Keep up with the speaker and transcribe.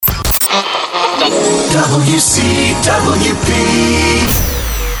WCWP.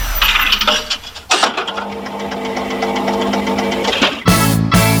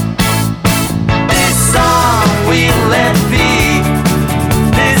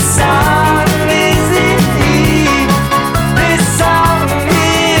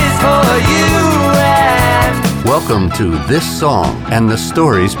 Welcome to This Song and the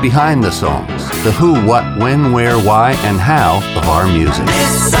stories behind the songs, the who, what, when, where, why, and how of our music.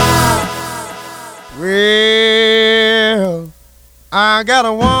 Well, I got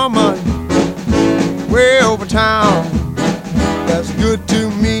a woman way over town that's good to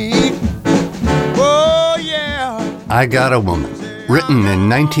me. Oh, yeah. I Got a Woman, written in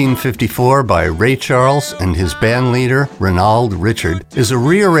 1954 by Ray Charles and his band leader, Ronald Richard, is a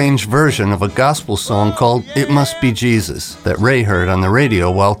rearranged version of a gospel song called It Must Be Jesus that Ray heard on the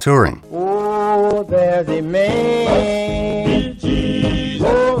radio while touring. Oh, there's a man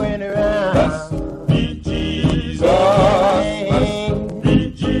going around.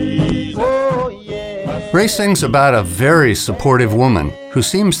 Oh, yeah. Ray sings about a very supportive woman who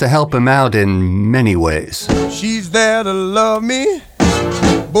seems to help him out in many ways. She's there to love me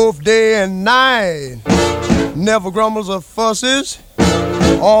both day and night. Never grumbles or fusses,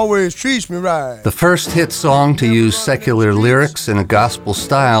 always treats me right. The first hit song to use secular lyrics in a gospel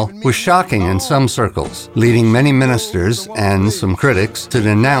style was shocking in some circles, leading many ministers and some critics to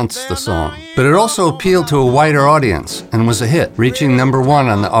denounce the song. But it also appealed to a wider audience and was a hit, reaching number 1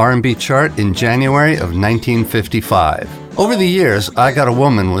 on the R&B chart in January of 1955. Over the years, I Got a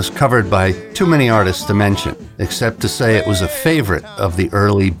Woman was covered by too many artists to mention, except to say it was a favorite of the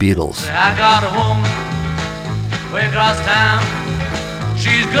early Beatles. I got a woman way across town.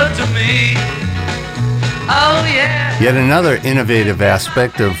 She's good to me. Oh, yeah. Yet another innovative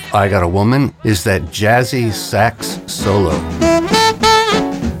aspect of I Got a Woman is that jazzy sax solo.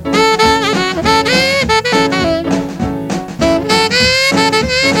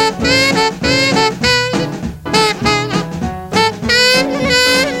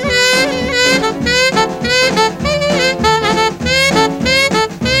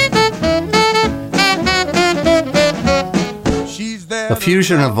 A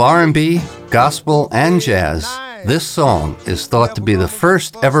fusion of R&B, gospel, and jazz, this song is thought to be the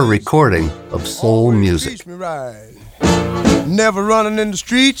first ever recording of soul music. Never running in the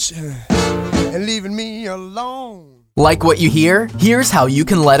streets and leaving me alone. Like what you hear? Here's how you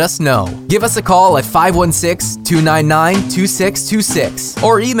can let us know. Give us a call at 516-299-2626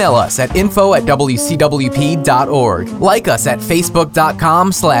 or email us at info@wcwp.org. Like us at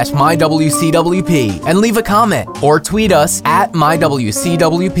facebook.com/mywcwp and leave a comment or tweet us at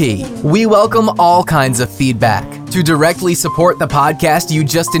mywcwp. We welcome all kinds of feedback. To directly support the podcast you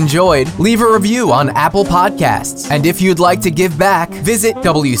just enjoyed, leave a review on Apple Podcasts. And if you'd like to give back, visit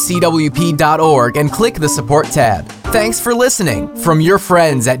wcwp.org and click the support tab. Thanks for listening from your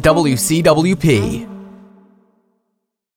friends at WCWP.